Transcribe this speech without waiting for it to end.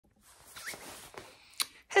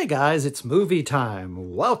Hey guys, it's movie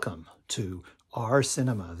time. Welcome to Our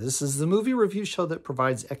Cinema. This is the movie review show that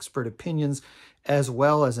provides expert opinions as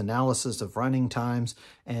well as analysis of running times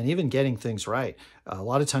and even getting things right. A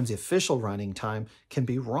lot of times the official running time can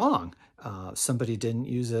be wrong. Somebody didn't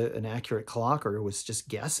use an accurate clock or was just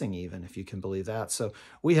guessing even, if you can believe that. So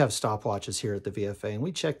we have stopwatches here at the VFA and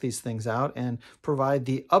we check these things out and provide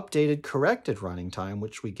the updated corrected running time,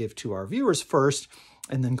 which we give to our viewers first,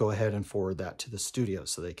 and then go ahead and forward that to the studio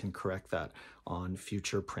so they can correct that on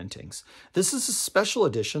future printings. This is a special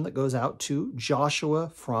edition that goes out to Joshua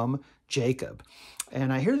from Jacob.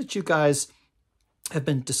 And I hear that you guys have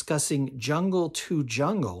been discussing Jungle to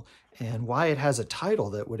Jungle and why it has a title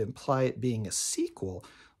that would imply it being a sequel,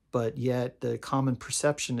 but yet the common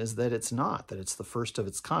perception is that it's not, that it's the first of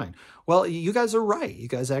its kind. Well, you guys are right. You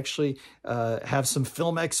guys actually have some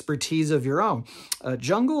film expertise of your own.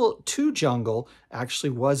 Jungle to Jungle actually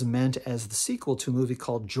was meant as the sequel to a movie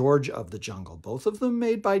called George of the Jungle, both of them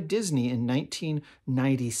made by Disney in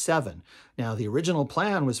 1997. Now, the original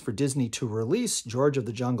plan was for Disney to release George of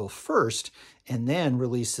the Jungle first and then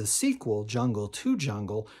release the sequel, Jungle to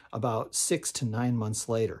Jungle, about 6 to 9 months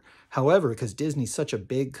later. However, because Disney's such a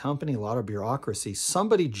big company, a lot of bureaucracy,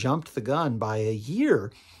 somebody jumped the gun by a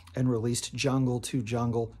year and released Jungle to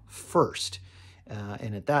Jungle first.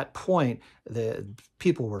 And at that point, the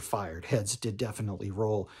people were fired. Heads did definitely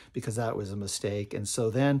roll because that was a mistake. And so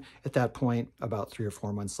then at that point, about 3 or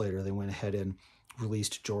 4 months later, they went ahead and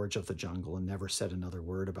released George of the Jungle and never said another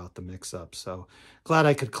word about the mix-up. So glad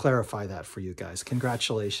I could clarify that for you guys.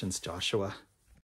 Congratulations, Joshua.